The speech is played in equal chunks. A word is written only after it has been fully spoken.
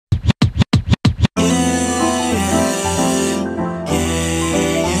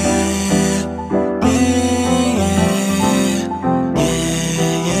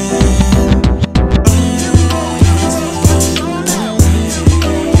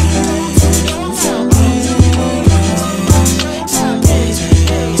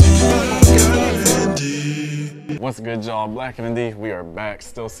good, y'all? Black and Indie, we are back.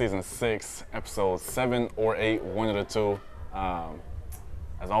 Still season 6, episode 7 or 8, one of the two.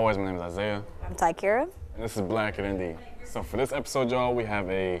 As always, my name is Isaiah. I'm Tykiera. And this is Black and Indie. So for this episode, y'all, we have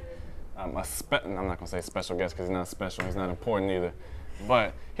I'm not going to say special guest because he's not special, he's not important either.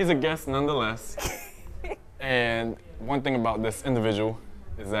 But he's a guest nonetheless. And one thing about this individual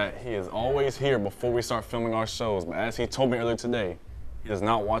is that he is always here before we start filming our shows. But as he told me earlier today, he does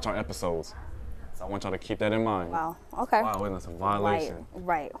not watch our episodes. So I want y'all to keep that in mind. Wow, okay. Wow, that's a violation.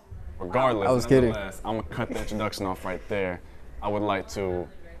 Right. Regardless, I was kidding. I'm going to cut the introduction off right there. I would like to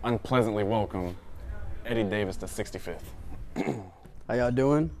unpleasantly welcome Eddie Davis, the 65th. How y'all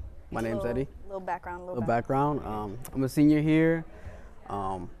doing? My name's Eddie. Little background. I'm a senior here.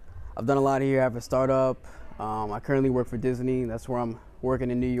 I've done a lot here. I have a startup. I currently work for Disney. That's where I'm working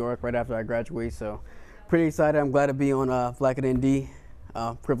in New York right after I graduate. So pretty excited. I'm glad to be on Black and ND.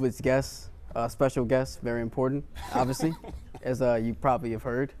 Privileged guest, special guest, very important, obviously, as you probably have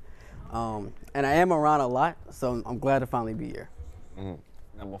heard. And I am around a lot, so I'm glad to finally be here. Mm-hmm.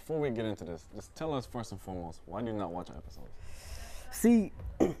 Now, before we get into this, just tell us first and foremost, why do you not watch our episodes? See,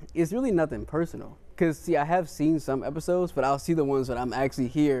 it's really nothing personal. Because, see, I have seen some episodes, but I'll see the ones that I'm actually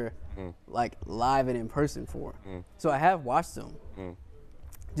here, like, live and in person for. So I have watched them,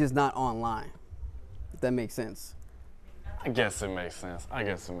 just not online, if that makes sense. I guess it makes sense.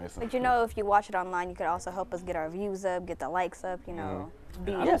 But you know, if you watch it online, you could also help us get our views up, get the likes up, you know.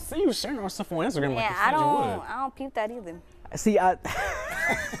 I don't see you sharing our stuff on Instagram like you said you would. I don't peep that either. See, I'm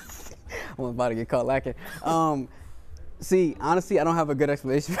about to get caught lacking. See, honestly, I don't have a good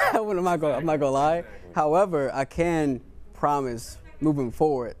explanation for that one. I'm not gonna lie. However, I can promise moving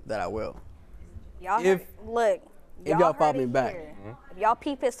forward that I will. Y'all If y'all follow me back. If y'all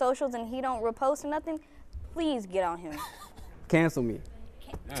peep his socials and he don't repost or nothing, please get on him. Cancel me.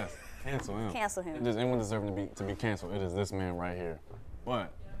 Yes, cancel him. Cancel him. Does anyone deserving to be canceled? It is this man right here.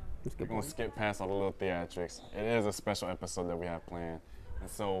 But we're gonna skip past all the little theatrics. It is a special episode that we have planned. And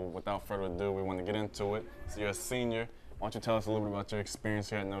so without further ado, we want to get into it. So you're a senior. Why don't you tell us a little bit about your experience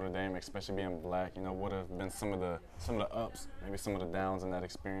here at Notre Dame, especially being black? You know, what have been some of the ups, maybe some of the downs in that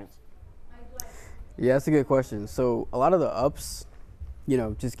experience? Yeah, that's a good question. So a lot of the ups, you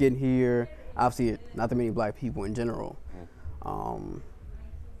know, just getting here, obviously not that many black people in general.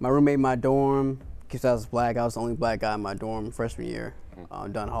 My roommate in my dorm, because I was black, I was the only black guy in my dorm freshman year,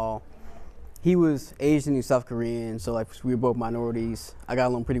 Dunn Hall. He was Asian and South Korean, so like we were both minorities. I got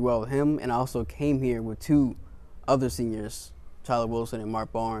along pretty well with him, and I also came here with two other seniors, Tyler Wilson and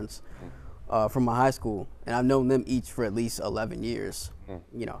Mark Barnes, from my high school, and I've known them each for at least 11 years,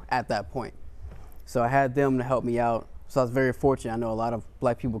 you know, at that point. So I had them to help me out. So I was very fortunate. I know a lot of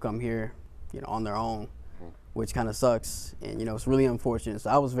black people come here, you know, on their own, which kind of sucks, and you know, it's really unfortunate. So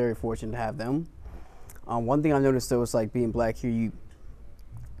I was very fortunate to have them. One thing I noticed though is like being black here,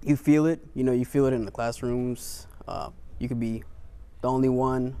 you feel it, you know, you feel it in the classrooms. You could be the only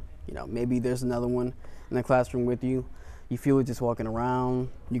one, you know, maybe there's another one in the classroom with you. You feel it just walking around.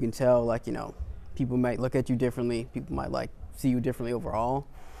 You can tell, like, you know, people might look at you differently. People might like see you differently overall.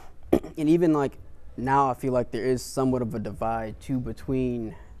 And even like now I feel like there is somewhat of a divide too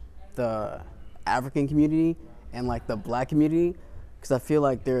between the African community and like the black community, because I feel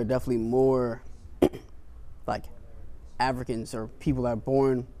like there are definitely more like Africans or people that are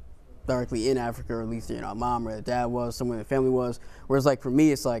born directly in Africa, or at least, you know, a mom or a dad was, someone in the family was. Whereas like for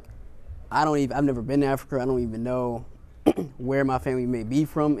me, it's like I've never been to Africa. I don't even know where my family may be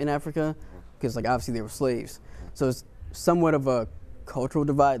from in Africa, because like obviously they were slaves. So it's somewhat of a cultural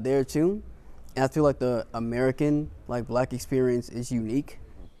divide there too. And I feel like the American like black experience is unique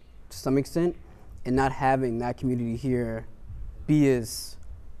to some extent, and not having that community here be as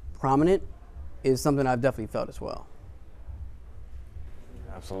prominent is something I've definitely felt as well.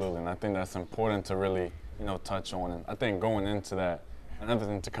 Absolutely, and I think that's important to really, you know, touch on. And I think going into that, another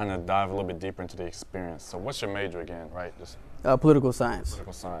thing to kind of dive a little bit deeper into the experience. So what's your major again, right? Just political science.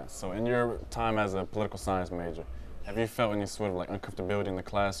 Political science. So in your time as a political science major, have you felt any sort of like uncomfortability in the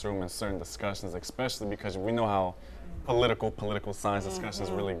classroom in certain discussions, especially because we know how political science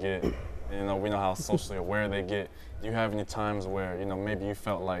discussions really get. You know, we know how socially aware they get. Do you have any times where, you know, maybe you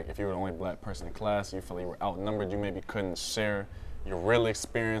felt like if you were the only black person in class, you felt like you were outnumbered, you maybe couldn't share your real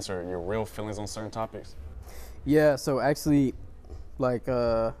experience or your real feelings on certain topics? Yeah, so actually, like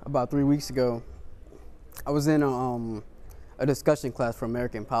about 3 weeks ago, I was in a discussion class for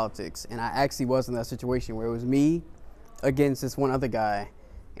American politics, and I actually was in that situation where it was me against this one other guy,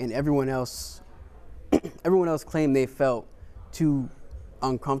 and everyone else claimed they felt too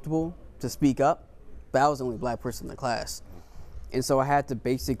uncomfortable to speak up, but I was the only black person in the class. And so I had to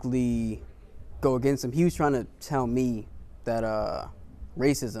basically go against him. He was trying to tell me that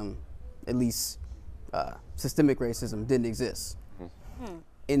racism, at least systemic racism, didn't exist.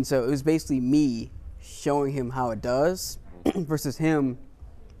 And so it was basically me showing him how it does versus him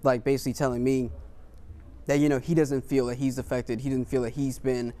like basically telling me that, you know, he doesn't feel that he's affected. He didn't feel that he's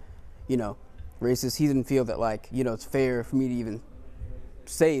been, you know, racist. He didn't feel that, like, you know, it's fair for me to even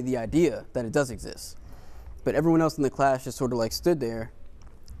say the idea that it does exist. But everyone else in the class just sort of like stood there,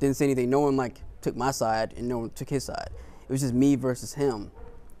 didn't say anything. No one like took my side and no one took his side. It was just me versus him.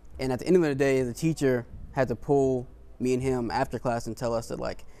 And at the end of the day, the teacher had to pull me and him after class and tell us that,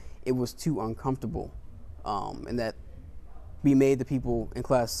 like, it was too uncomfortable, and that we made the people in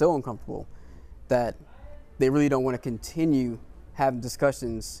class so uncomfortable that they really don't want to continue having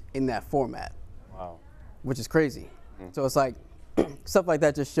discussions in that format. Wow. Which is crazy. So it's like, stuff like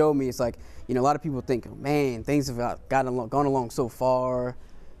that just showed me, it's like, you know, a lot of people think, man, things have gone along so far,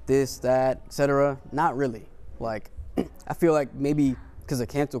 this, that, etc. Not really. Like, I feel like maybe because of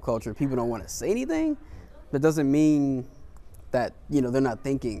cancel culture, people don't want to say anything. That doesn't mean that, you know, they're not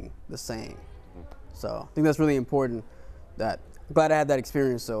thinking the same. So I think that's really important. That I'm glad I had that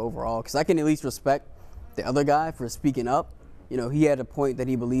experience so overall, because I can at least respect the other guy for speaking up. You know, he had a point that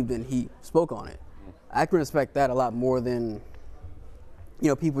he believed in, he spoke on it. I can respect that a lot more than, you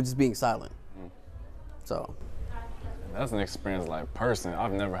know, people just being silent. So that's an experience, like, personally,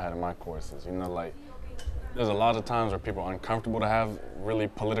 I've never had in my courses. You know, like, there's a lot of times where people are uncomfortable to have really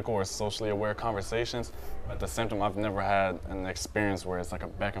political or socially aware conversations. But at the same time, I've never had an experience where it's like a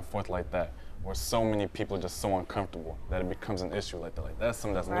back and forth like that, where so many people are just so uncomfortable that it becomes an issue like that. Like, that's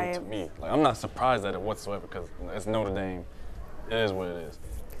something that's new to me. Like, I'm not surprised at it whatsoever, because, you know, it's Notre Dame. It is what it is.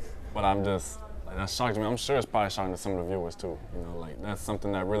 But I'm just, like, that shocked me. I'm sure it's probably shocking to some of the viewers too. You know, like, that's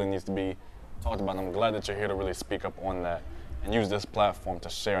something that really needs to be talked about. And I'm glad that you're here to really speak up on that and use this platform to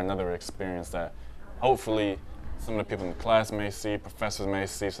share another experience that hopefully some of the people in the class may see, professors may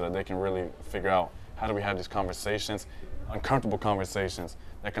see, so that they can really figure out how do we have these conversations, uncomfortable conversations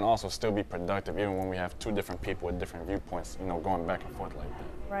that can also still be productive even when we have two different people with different viewpoints, you know, going back and forth like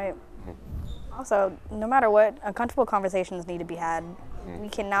that. Right. Also, no matter what, uncomfortable conversations need to be had. We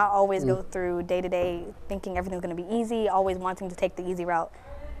cannot always go through day-to-day thinking everything's going to be easy, always wanting to take the easy route.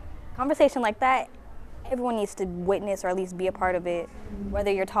 Conversation like that, everyone needs to witness or at least be a part of it,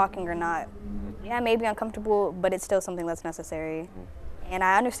 whether you're talking or not. Yeah, it may be uncomfortable, but it's still something that's necessary. And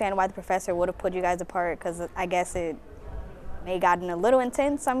I understand why the professor would have put you guys apart, because I guess it may have gotten a little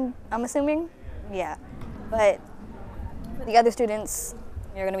intense, I'm assuming. Yeah. But for the other students,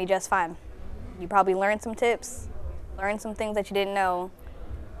 you're going to be just fine. You probably learned some tips, learned some things that you didn't know,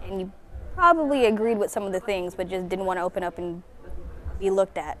 and you probably agreed with some of the things, but just didn't want to open up and be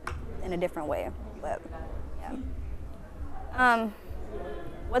looked at in a different way. But, yeah.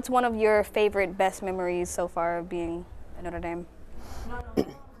 What's one of your favorite, best memories so far of being at Notre Dame?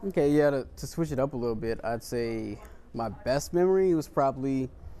 okay, yeah, to switch it up a little bit, I'd say my best memory was probably,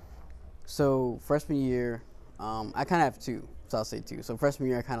 so freshman year, I kind of have two, so I'll say two. So freshman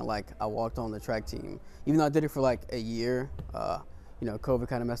year, I walked on the track team. Even though I did it for like a year, you know, COVID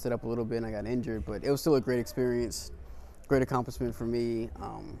kind of messed it up a little bit and I got injured, but it was still a great experience, great accomplishment for me,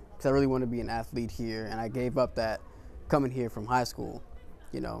 because I really wanted to be an athlete here, and I gave up that coming here from high school,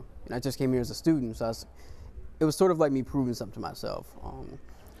 you know, and I just came here as a student, so it was sort of like me proving something to myself.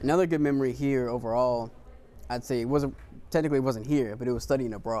 Another good memory here overall, I'd say it wasn't here, but it was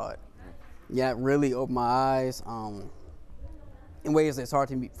studying abroad. Yeah, it really opened my eyes in ways that's hard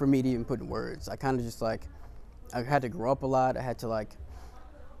for me to even put in words. I kind of just I had to grow up a lot. I had to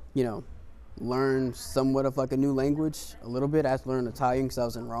you know, learn somewhat of like a new language a little bit. I had to learn Italian because I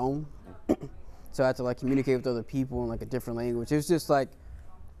was in Rome. So I had to communicate with other people in like a different language. It was just it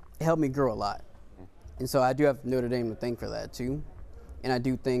helped me grow a lot. And so I do have Notre Dame to thank for that too. And I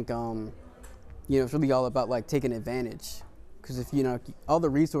do think, you know, it's really all about taking advantage. Because if, you know, all the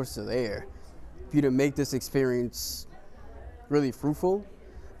resources are there for you to make this experience really fruitful.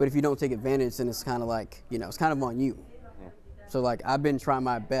 But if you don't take advantage, then it's kind of you know, it's kind of on you. So I've been trying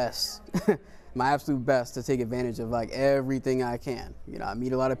my best, my absolute best to take advantage of everything I can. You know, I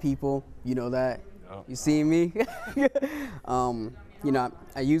meet a lot of people, you know that. Oh. You see me? You know,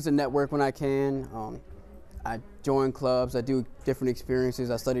 I use the network when I can. I join clubs, I do different experiences,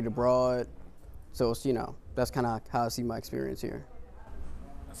 I studied abroad. So it's, you know, that's kind of how I see my experience here.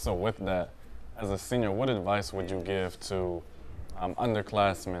 So with that, as a senior, what advice would you give to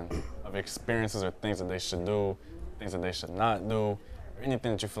underclassmen of experiences or things that they should do, things that they should not do, or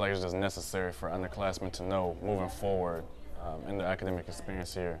anything that you feel like is just necessary for underclassmen to know moving forward in their academic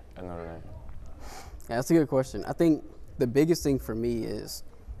experience here at Notre Dame? Yeah, that's a good question. I think the biggest thing for me is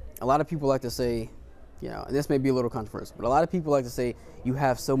a lot of people like to say, and this may be a little controversial, but a lot of people like to say you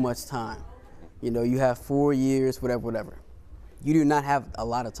have so much time. You have 4 years, whatever. You do not have a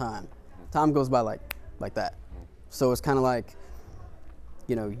lot of time. Time goes by like that. So it's kind of like,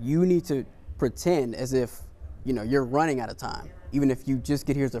 you need to pretend as if, you're running out of time. Even if you just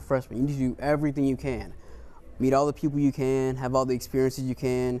get here as a freshman, you need to do everything you can. Meet all the people you can, have all the experiences you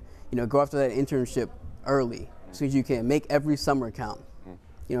can, go after that internship early as soon as you can. Make every summer count.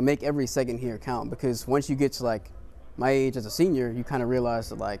 Make every second here count, because once you get to like my age as a senior, you kind of realize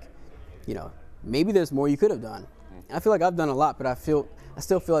that maybe there's more you could have done. And I feel like I've done a lot, but I still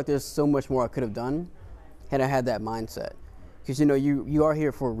feel like there's so much more I could have done had I had that mindset. Because you are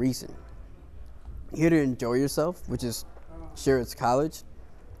here for a reason. You're here to enjoy yourself, which is, sure, it's college,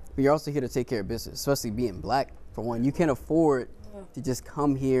 but you're also here to take care of business, especially being black, for one. You can't afford to just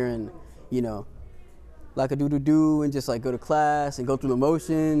come here and, like a do-do-do and just like go to class and go through the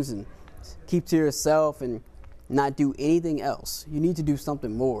motions and keep to yourself and not do anything else. You need to do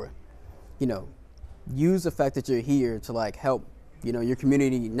something more. Use the fact that you're here to like help, your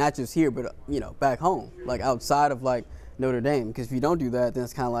community, not just here, but, back home, like outside of like Notre Dame. Because if you don't do that, then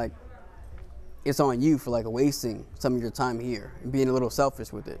it's kind of like, it's on you for like wasting some of your time here and being a little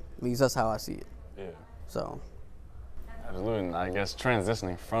selfish with it. At least that's how I see it. Yeah. So. Absolutely. I guess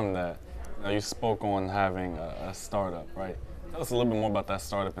transitioning from that, you spoke on having a startup, right? Tell us a little bit more about that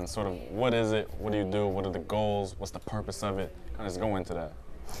startup and sort of what is it, what do you do, what are the goals, what's the purpose of it? Kind of just go into that.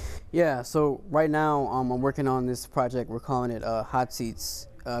 Yeah, so right now I'm working on this project. We're calling it Hot Seats.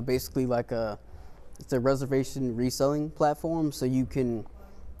 Basically it's a reservation reselling platform, so you can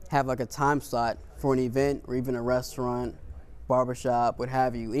have like a time slot for an event or even a restaurant, barbershop, what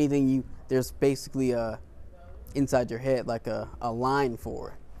have you. Anything there's basically inside your head like a line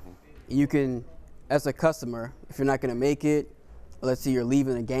for. You can, as a customer, if you're not going to make it, or let's say you're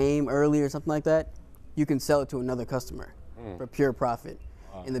leaving a game early or something like that, you can sell it to another customer for pure profit.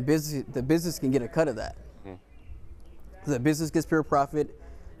 Wow. And the business can get a cut of that. The business gets pure profit,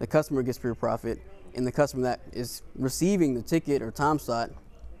 the customer gets pure profit, and the customer that is receiving the ticket or time slot,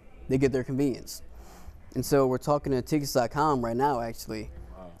 they get their convenience. And so we're talking to tickets.com right now, actually,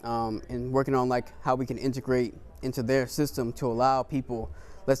 and working on like how we can integrate into their system to allow people,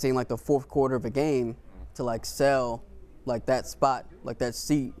 let's say in like the fourth quarter of a game, to like sell like that spot, like that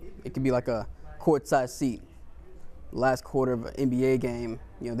seat. It could be like a courtside seat. Last quarter of an NBA game,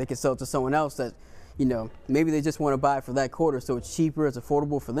 they can sell it to someone else that, maybe they just want to buy it for that quarter, so it's cheaper, it's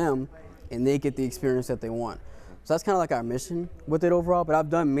affordable for them, and they get the experience that they want. So that's kind of like our mission with it overall, but I've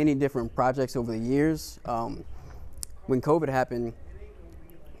done many different projects over the years. When COVID happened,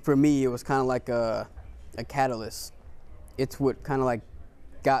 for me, it was kind of like a catalyst. It's what kind of like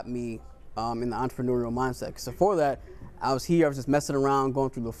got me in the entrepreneurial mindset. Because before that, I was just messing around, going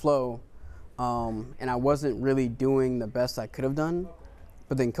through the flow, and I wasn't really doing the best I could have done.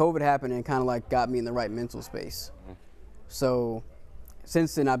 But then COVID happened and kind of like got me in the right mental space. So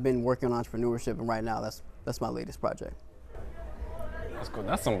since then, I've been working on entrepreneurship, and right now, that's my latest project. That's cool.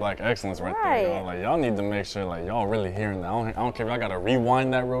 That's some black excellence right there, y'all. Like, y'all need to make sure like y'all really hearing that. I don't care if I gotta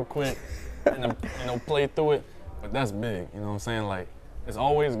rewind that real quick and play through it, but that's big. You know what I'm saying? Like, it's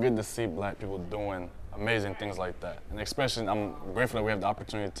always good to see black people doing amazing things like that, and especially I'm grateful that we have the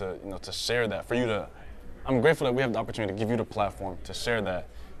opportunity to to share that for you to. I'm grateful that we have the opportunity to give you the platform to share that,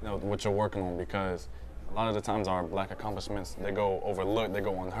 what you're working on, because a lot of the times our black accomplishments, they go overlooked, they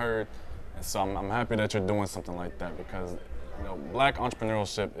go unheard, and so I'm happy that you're doing something like that, because black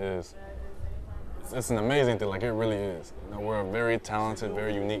entrepreneurship it's an amazing thing. Like, it really is. We're a very talented,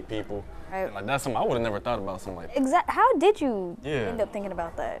 very unique people. Right. And like, that's something I would have never thought about, something like that. Exactly. How did you end up thinking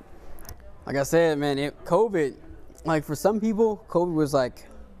about that? Like I said, man, COVID, like for some people, COVID was like,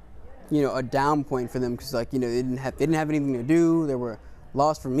 a down point for them, because like, they didn't have anything to do. They were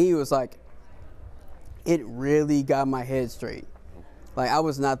lost. For me, it was like, it really got my head straight. Like, I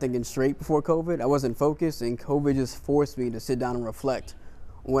was not thinking straight before COVID. I wasn't focused, and COVID just forced me to sit down and reflect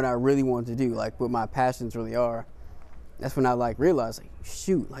on what I really wanted to do, like what my passions really are. That's when I like realized, like,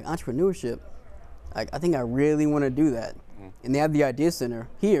 shoot, like entrepreneurship, like I think I really want to do that. And they have the Idea Center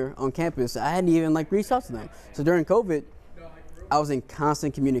here on campus. I hadn't even like reached out to them. So during COVID, I was in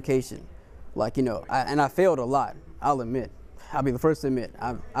constant communication. Like, I failed a lot, I'll admit. I'll be the first to admit.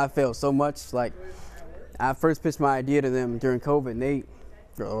 I failed so much. Like, I first pitched my idea to them during COVID, and they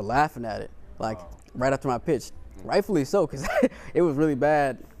were laughing at it, like right after my pitch. Rightfully so, because it was really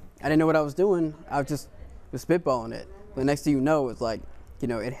bad. I didn't know what I was doing. I was spitballing it. The next thing you know, it's like,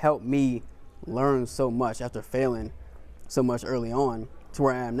 it helped me learn so much after failing so much early on to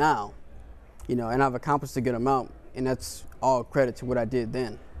where I am now. And I've accomplished a good amount, and that's all credit to what I did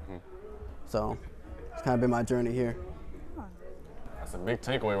then. So it's kind of been my journey here. That's a big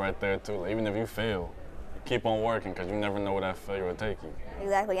takeaway right there too. Like, even if you fail, you keep on working because you never know where that failure will take you.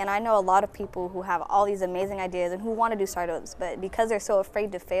 Exactly, and I know a lot of people who have all these amazing ideas and who want to do startups, but because they're so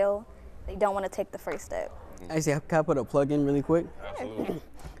afraid to fail, they don't want to take the first step. Actually, can I put a plug in really quick? Absolutely.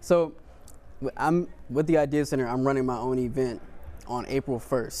 So I'm with the Idea Center. I'm running my own event on April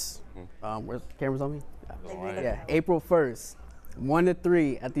 1st. Where's the cameras on me? Right. Yeah, April 1st, 1 to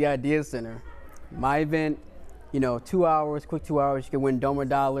 3 at the Idea Center. My event, 2 hours, quick 2 hours. You can win Domer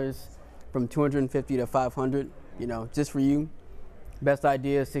dollars from 250 to 500, just for you. Best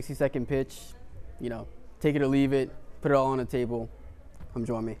idea, 60-second pitch, take it or leave it, put it all on the table. Come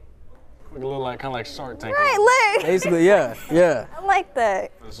join me. A little kind of like Shark Tank. Right, look. Basically, yeah. I like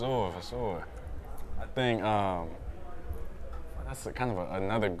that. For sure. I think that's kind of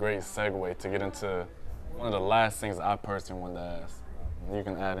another great segue to get into one of the last things I personally wanted to ask. You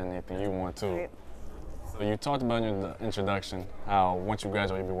can add anything you want to. Right. So you talked about in your introduction how once you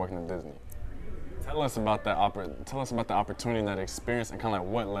graduate, you'll be working at Disney. Tell us about that opportunity and that experience and kind of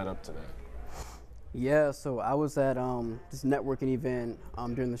like what led up to that. Yeah, so I was at this networking event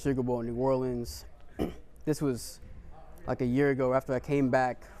during the Sugar Bowl in New Orleans. This was like a year ago after I came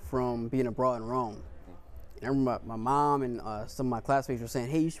back from being abroad in Rome. And I remember my mom and some of my classmates were saying,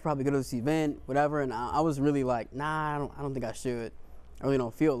 hey, you should probably go to this event, whatever. And I was really like, nah, I don't think I should. I really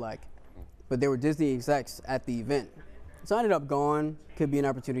don't feel like. But there were Disney execs at the event. So I ended up going. Could be an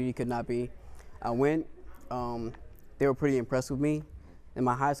opportunity, could not be. I went. They were pretty impressed with me. And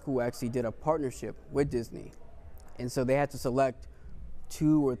my high school actually did a partnership with Disney. And so they had to select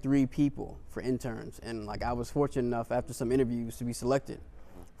 2 or 3 people for interns. And like I was fortunate enough after some interviews to be selected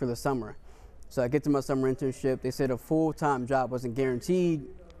for the summer. So I get to my summer internship. They said a full-time job wasn't guaranteed,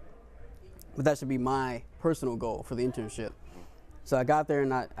 but that should be my personal goal for the internship. So I got there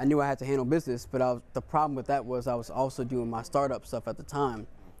and I knew I had to handle business, but the problem with that was I was also doing my startup stuff at the time.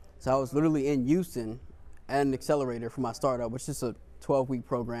 So I was literally in Houston at an accelerator for my startup, which is a 12-week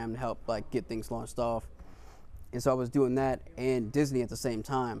program to help like get things launched off. And so I was doing that and Disney at the same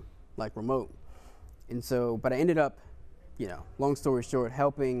time, like remote. And so, but I ended up, long story short,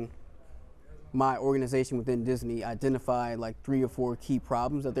 helping my organization within Disney identify like 3 or 4 key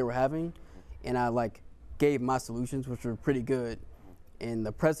problems that they were having. And I like gave my solutions, which were pretty good. And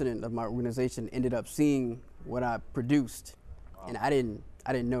the president of my organization ended up seeing what I produced. Wow. And I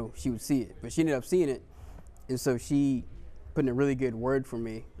didn't know she would see it, but she ended up seeing it. And so she put in a really good word for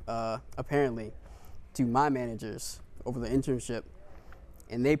me, apparently, to my managers over the internship.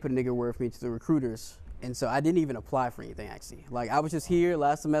 And they put in a good word for me to the recruiters. And so I didn't even apply for anything, actually. Like, I was just here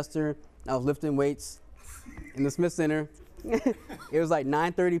last semester. I was lifting weights in the Smith Center. It was like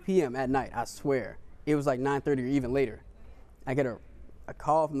 9:30 p.m. at night, I swear. It was like 9:30 or even later. I get a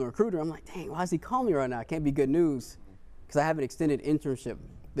call from the recruiter. I'm like, dang, why is he calling me right now? It can't be good news, because I have an extended internship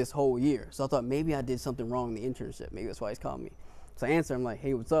this whole year. So I thought maybe I did something wrong in the internship. Maybe that's why he's calling me. So I answer, I'm like,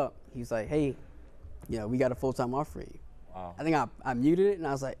 hey, what's up? He's like, hey, we got a full-time offer for you. Wow. I think I muted it, and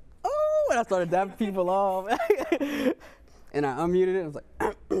I was like, oh, and I started dapping people off. And I unmuted it, and I was like,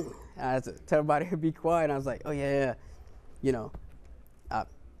 I had to tell everybody to be quiet, and I was like, oh, yeah.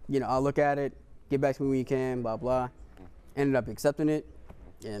 I'll look at it, get back to me when you can, blah, blah. Ended up accepting it,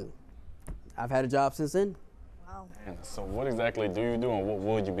 and I've had a job since then. Wow. And so what exactly do you do, and what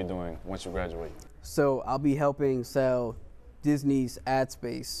would you be doing once you graduate? So I'll be helping sell Disney's ad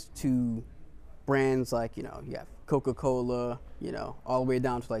space to brands like, you have Coca-Cola, all the way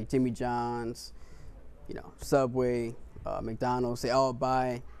down to like Jimmy John's, Subway, McDonald's. They all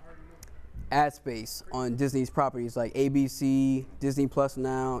buy ad space on Disney's properties like ABC, Disney Plus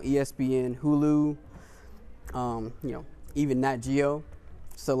Now, ESPN, Hulu, even Nat Geo.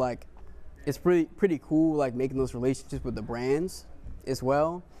 So like, it's pretty cool, like making those relationships with the brands as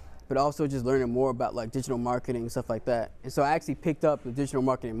well, but also just learning more about like digital marketing, stuff like that. And so I actually picked up the digital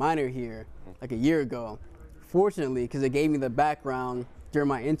marketing minor here like a year ago, fortunately, because it gave me the background during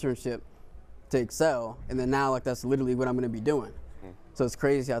my internship to excel. And then now like that's literally what I'm gonna be doing. So it's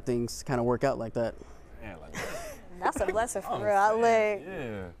crazy how things kind of work out like that. Yeah, like That's a blessing for real.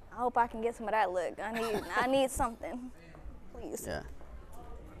 yeah. I hope I can get some of that look. I need something. Please. Yeah.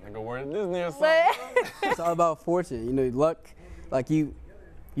 Nigga, we're at Disney or something. It's all about fortune, luck. Like you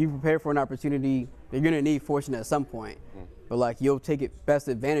prepare for an opportunity, you're gonna need fortune at some point, but like you'll take best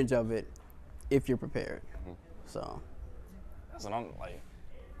advantage of it if you're prepared. So. That's what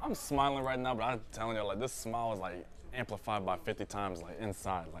I'm smiling right now, but I'm telling you, like this smile is like amplified by 50 times, like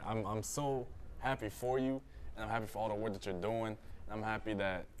inside. Like I'm so happy for you, and I'm happy for all the work that you're doing. And I'm happy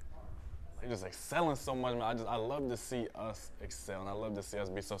that they're just excelling so much. Man. I love to see us excel, and I love to see us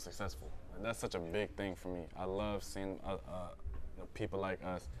be so successful. And that's such a big thing for me. I love seeing people like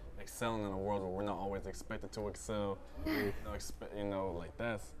us excelling in a world where we're not always expected to excel. Like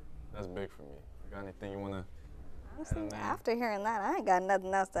that's big for me. You got anything you wanna? Honestly, after hearing that, I ain't got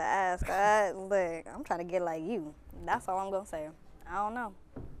nothing else to ask. Look, I'm trying to get like you. That's all I'm gonna say. I don't know.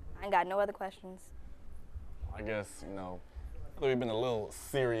 I ain't got no other questions. I guess, we've been a little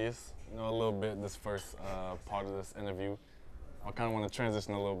serious, a little bit this first part of this interview. I kind of want to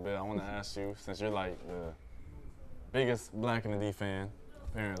transition a little bit. I want to ask you, since you're like the biggest Black in the D fan,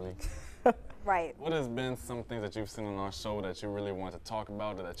 apparently. Right. What has been some things that you've seen on our show that you really want to talk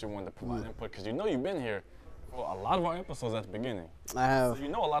about or that you wanted to provide input? Because you've been here for a lot of our episodes at the beginning. I have. So you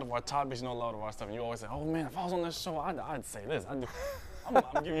know a lot of our topics, you know a lot of our stuff, and you always say, oh man, if I was on this show, I'd say this. I'm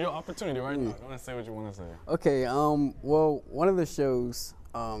giving you an opportunity right now. Go ahead and say what you want to say. Okay, well, one of the shows,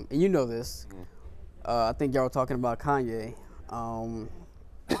 and you know this, I think y'all were talking about Kanye, and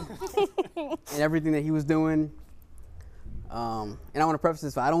everything that he was doing. And I want to preface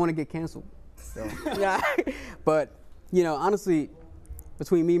this, I don't want to get canceled. So, but, honestly,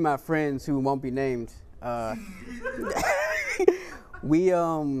 between me and my friends who won't be named, we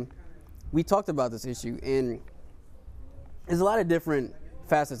talked about this issue, and there's a lot of different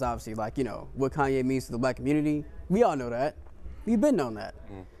facets, obviously, like, what Kanye means to the Black community. We all know that. We've been known that.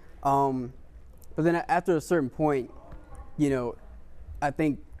 But then after a certain point, I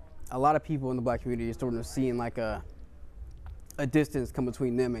think a lot of people in the Black community are starting to seeing like a distance come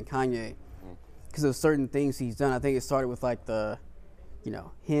between them and Kanye because of certain things he's done. I think it started with like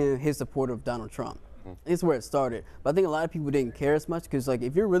his support of Donald Trump. It's where it started. But I think a lot of people didn't care as much because like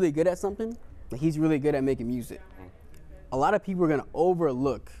if you're really good at something, like he's really good at making music. A lot of people are gonna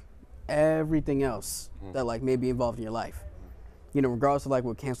overlook everything else that like may be involved in your life, regardless of like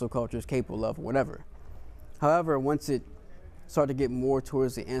what cancel culture is capable of or whatever. However, once it started to get more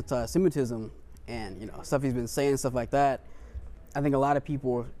towards the anti-Semitism and stuff he's been saying, stuff like that, I think a lot of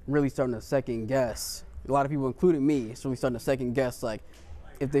people are really starting to second guess. A lot of people, including me, is really starting to second guess like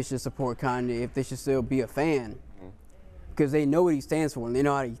if they should support Kanye, if they should still be a fan, because they know what he stands for and they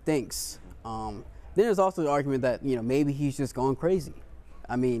know how he thinks. Then there's also the argument that, maybe he's just going crazy.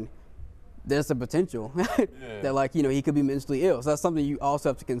 I mean, there's a potential that like, he could be mentally ill. So that's something you also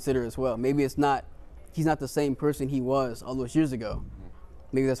have to consider as well. Maybe he's not the same person he was all those years ago.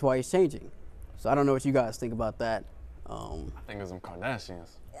 Maybe that's why he's changing. So I don't know what you guys think about that. I think it's them Kardashians.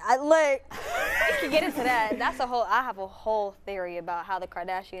 We can get into that. I have a whole theory about how the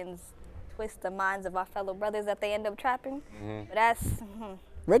Kardashians twist the minds of our fellow brothers that they end up trapping. But that's...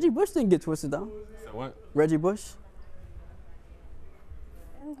 Reggie Bush didn't get twisted though. So what? Reggie Bush?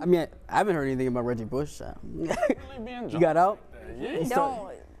 I mean, I haven't heard anything about Reggie Bush. He got out? Yeah,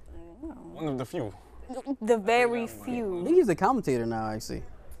 one of the few. The very few. I think he's a commentator now, actually.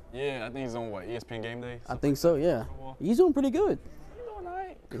 Yeah, I think he's on ESPN Game Day? I think so, yeah. He's doing pretty good. He's doing all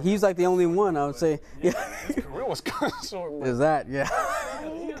right. He's like the only one, I would say. His career was kind of short. Is that, yeah.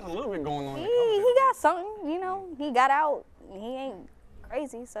 He got a little bit going on. He got something, he got out. He ain't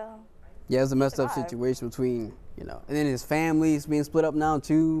crazy, so. Yeah, it's a messed up situation between, and then his family's being split up now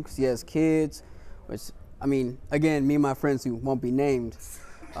too, because he has kids, which, I mean, again, me and my friends who won't be named,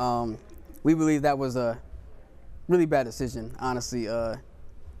 we believe that was a really bad decision, honestly,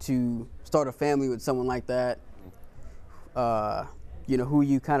 to start a family with someone like that, who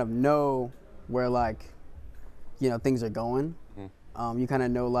you kind of know where, like, things are going. You kind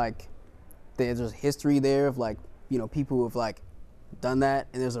of know, like, there's just history there of, like, people who have, like, done that,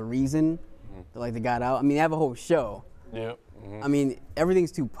 and there's a reason that, like, they got out. I mean, they have a whole show. Yep. I mean,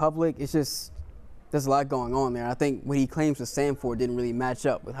 everything's too public. It's just, there's a lot going on there. I think what he claims to stand for didn't really match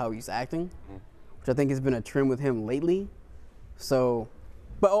up with how he's acting, which I think has been a trend with him lately. So,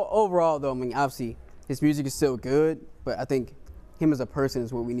 but overall, though, I mean, obviously, his music is still good, but I think him as a person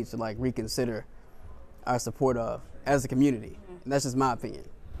is what we need to, like, reconsider our support of as a community. And that's just my opinion.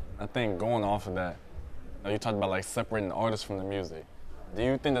 I think going off of that, you talked about, like, separating the artist from the music. Do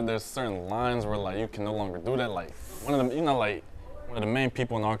you think that there's certain lines where, like, you can no longer do that? Like, one of the main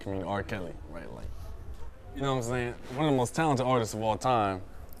people in our community, R. Kelly, right? Like, you know what I'm saying? One of the most talented artists of all time.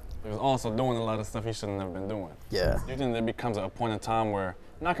 He was also doing a lot of stuff he shouldn't have been doing. Yeah. Do you think there becomes a point in time where,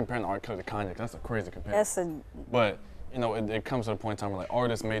 not comparing R. Kelly to Kanye, 'cause that's a crazy comparison. But, it comes to a point in time where, like,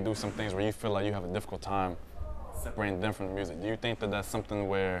 artists may do some things where you feel like you have a difficult time separating them from the music. Do you think that that's something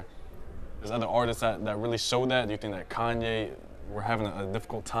where there's other artists that really show that? Do you think that Kanye, we're having a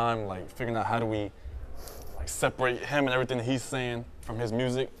difficult time, like, figuring out how do we, like, separate him and everything that he's saying from his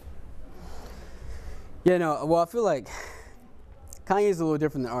music? Yeah, no, well, I feel like Kanye's a little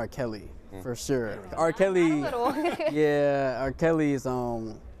different than R. Kelly. for sure. R. Kelly, yeah, R. Kelly is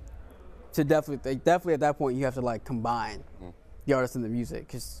to definitely at that point you have to like combine the artist and the music,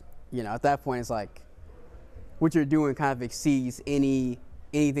 because you know at that point it's like what you're doing kind of exceeds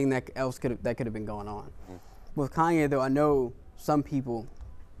anything that could have been going on. With Kanye though, I know some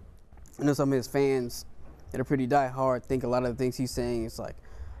of his fans that are pretty diehard think a lot of the things he's saying is like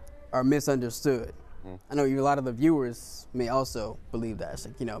are misunderstood. I know a lot of the viewers may also believe that. It's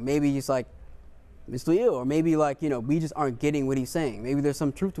like, you know, maybe he's like mentally ill, or maybe like, you know, we just aren't getting what he's saying. Maybe there's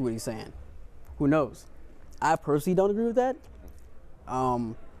some truth to what he's saying. Who knows? I personally don't agree with that.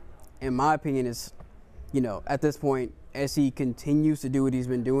 In my opinion is, you know, at this point, as he continues to do what he's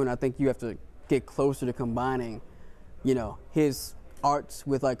been doing, I think you have to get closer to combining, you know, his arts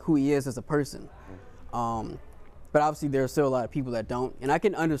with like who he is as a person. But obviously there are still a lot of people that don't, and I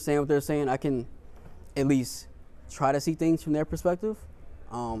can understand what they're saying. I can at least try to see things from their perspective,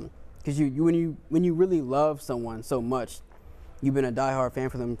 because when you really love someone so much, you've been a diehard fan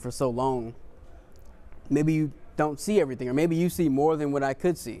for them for so long, maybe you don't see everything, or maybe you see more than what I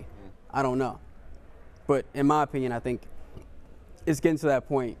could see. I don't know, but in my opinion, I think it's getting to that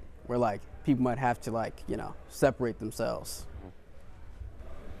point where like people might have to like, you know, separate themselves.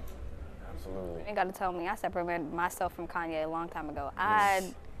 Absolutely. You ain't got to tell me. I separated myself from Kanye a long time ago.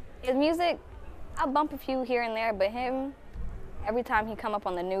 His music, I bump a few here and there, but him, every time he come up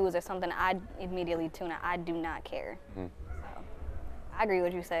on the news or something, I immediately tune out. I do not care. So, I agree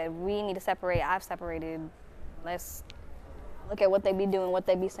with what you said. We need to separate. I've separated. Let's look at what they be doing, what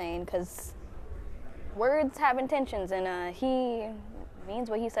they be saying, because words have intentions, and he means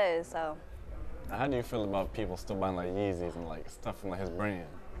what he says. So. Now, how do you feel about people still buying like Yeezys and like stuff from like his brand?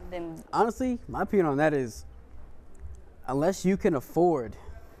 Honestly, my opinion on that is, unless you can afford,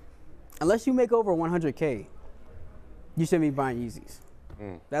 unless you make over 100K, you shouldn't be buying Yeezys.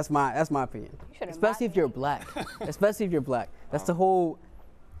 That's my opinion. Especially if you're black. Especially if you're black. That's the whole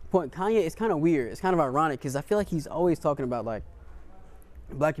point. Kanye is kind of weird. It's kind of ironic because I feel like he's always talking about like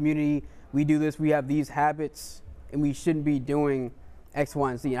black community. We do this. We have these habits, and we shouldn't be doing X,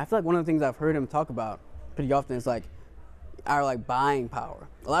 Y, and Z. And I feel like one of the things I've heard him talk about pretty often is like our like buying power.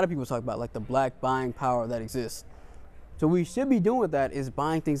 A lot of people talk about like the black buying power that exists. So what we should be doing with that is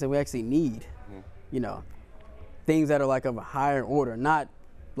buying things that we actually need. You know, things that are like of a higher order, not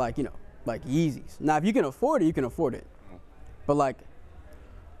like, you know, like Yeezys. Now, if you can afford it, you can afford it. But like,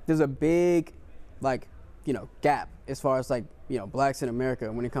 there's a big, like, you know, gap as far as like, you know, blacks in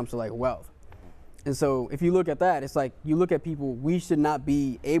America when it comes to like wealth. And so if you look at that, it's like you look at people, we should not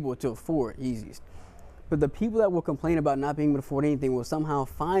be able to afford Yeezys. But the people that will complain about not being able to afford anything will somehow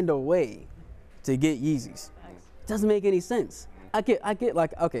find a way to get Yeezys. Doesn't make any sense. I get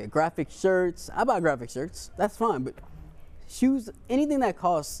like, okay, graphic shirts. I buy graphic shirts. That's fine. But shoes, anything that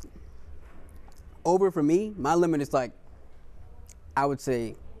costs over, for me, my limit is like, I would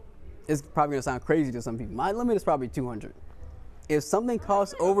say, it's probably gonna sound crazy to some people. My limit is probably 200. If something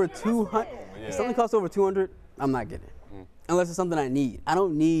costs over 200, if something costs over 200, I'm not getting it. Unless it's something I need. I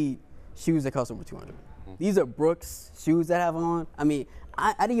don't need shoes that cost over 200. These are Brooks shoes that I have on. I mean,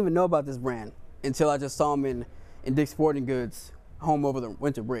 I didn't even know about this brand until I just saw them in Dick's Sporting Goods home over the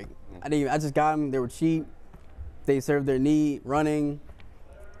winter break. I just got them. They were cheap. They served their need running.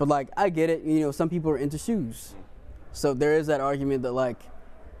 But like, I get it. You know, some people are into shoes. So there is that argument that like,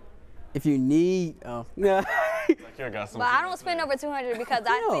 if you need, yeah. But I don't spend over 200 because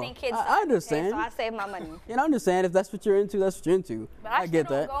I fit in kids' I understand. So I save my money. And I understand if that's what you're into, that's what you're into. But I get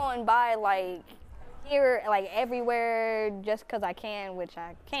don't that. go and buy like here, like everywhere, just because I can, which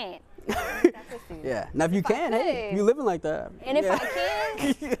I can't. Yeah. Now if you can, hey, you living like that. And if I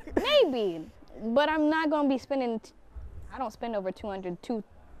can, maybe. But I'm not gonna be spending. I don't spend over 200.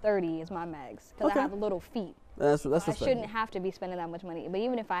 230 is my max because I have little feet. That's I shouldn't have to be spending that much money. But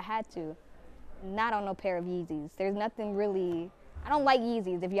even if I had to, not on no pair of Yeezys. There's nothing really. I don't like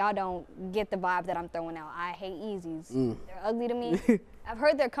Yeezys. If y'all don't get the vibe that I'm throwing out, I hate Yeezys. They're ugly to me. I've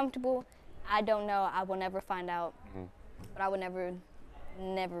heard they're comfortable. I don't know. I will never find out. But I would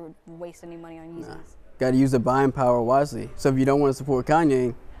never waste any money on Yeezys. Got to use the buying power wisely. So if you don't want to support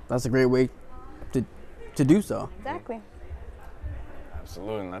Kanye, that's a great way to do so. Exactly.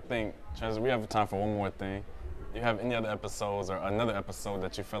 Absolutely. And I think, Chaz, we have time for one more thing. Do you have any other episodes or another episode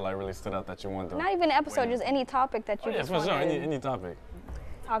that you felt like really stood out that you wanted to? Not even an episode, just any topic that you just want to any topic.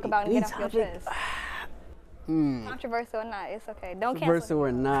 Talk about and get off your chest. Controversial or not, it's okay. Don't cancel. Controversial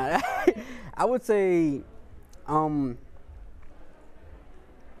or not. I would say, I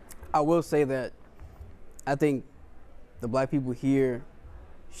will say that I think the black people here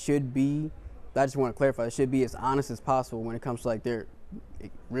should be, I just want to clarify, should be as honest as possible when it comes to like their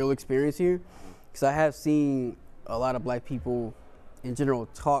real experience here, because I have seen a lot of black people in general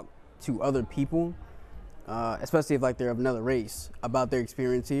talk to other people, especially if like they're of another race, about their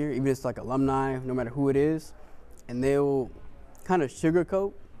experience here, even if it's like alumni, no matter who it is, and they'll kind of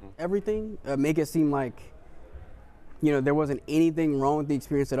sugarcoat everything, make it seem like, you know, there wasn't anything wrong with the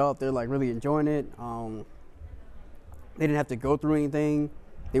experience at all. If they're like really enjoying it, they didn't have to go through anything,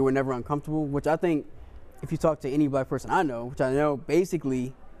 they were never uncomfortable, which I think if you talk to any black person I know, which I know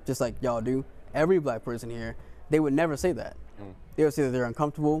basically just like y'all do, every black person here, they would never say that. They would say that they're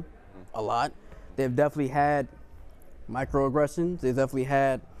uncomfortable a lot. They've definitely had microaggressions. They've definitely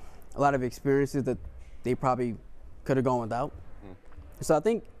had a lot of experiences that they probably could have gone without. So I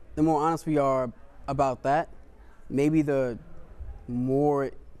think the more honest we are about that, maybe the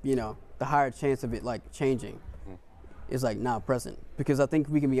more, you know, the higher chance of it like changing is like now present. Because I think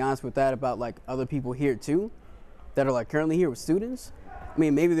we can be honest with that about like other people here too, that are like currently here with students. I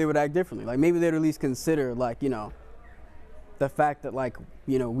mean, maybe they would act differently. Like maybe they'd at least consider like, you know, the fact that like,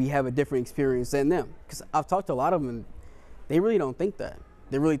 you know, we have a different experience than them. Because I've talked to a lot of them and they really don't think that.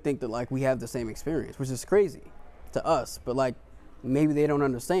 They really think that like we have the same experience, which is crazy to us. But like maybe they don't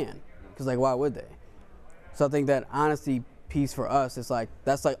understand, because like why would they? So I think that honesty piece for us is like,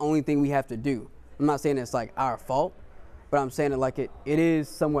 that's like only thing we have to do. I'm not saying it's like our fault, but I'm saying that like it is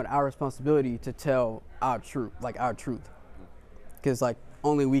somewhat our responsibility to tell our truth, like our truth. Because like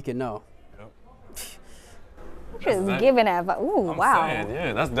only we can know. Just giving that vibe. Ooh, wow. Saying,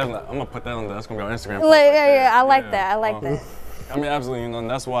 yeah, that's definitely, I'm gonna put that on there. That's gonna be on Instagram. Yeah, I like that. I like that. I mean, absolutely, you know, and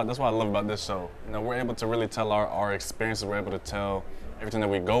that's what I love about this show. You know, we're able to really tell our experiences. We're able to tell everything that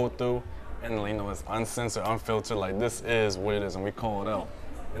we go through, and you know, it's uncensored, unfiltered. Like this is what it is, and we call it out.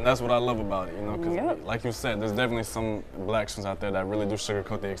 And that's what I love about it, you know, because like you said, there's definitely some black students out there that really do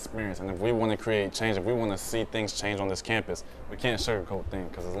sugarcoat the experience. And if we want to create change, if we want to see things change on this campus, we can't sugarcoat things,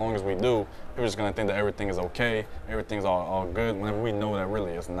 because as long as we do, people are just going to think that everything is okay, everything's all good, whenever we know that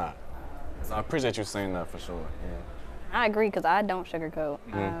really it's not. So I appreciate you saying that for sure. Yeah. I agree, because I don't sugarcoat.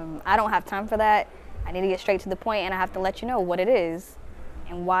 I don't have time for that. I need to get straight to the point, and I have to let you know what it is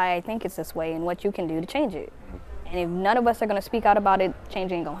and why I think it's this way and what you can do to change it. And if none of us are going to speak out about it,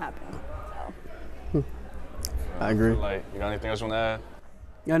 change ain't going to happen. So. I agree. Like, you got anything else you want to add?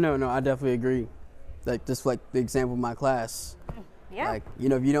 Yeah, no, I definitely agree. Like, just like the example of my class. Yeah. Like, you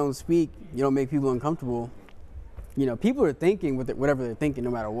know, if you don't speak, you don't make people uncomfortable. You know, people are thinking with whatever they're thinking, no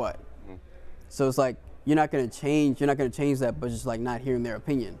matter what. So it's like, you're not going to change that, but just like not hearing their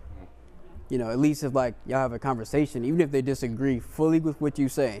opinion. You know, at least if like y'all have a conversation, even if they disagree fully with what you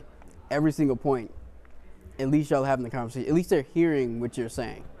say, every single point, at least y'all having the conversation. At least they're hearing what you're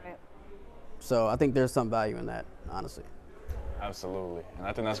saying. Right. So I think there's some value in that, honestly. Absolutely. And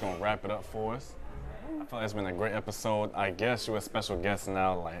I think that's going to wrap it up for us. I feel like it's been a great episode. I guess you're a special guest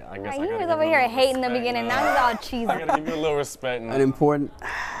now. Like, I guess he was over here hating in the beginning. Now he's all cheesy. I got to give you a little respect now. Unimportant.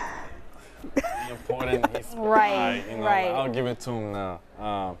 Important. He's right. You know, right. I'll give it to him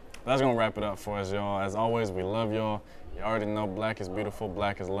now. That's going to wrap it up for us, y'all. As always, we love y'all. You already know black is beautiful,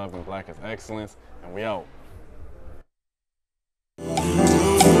 black is love, and black is excellence. And we out.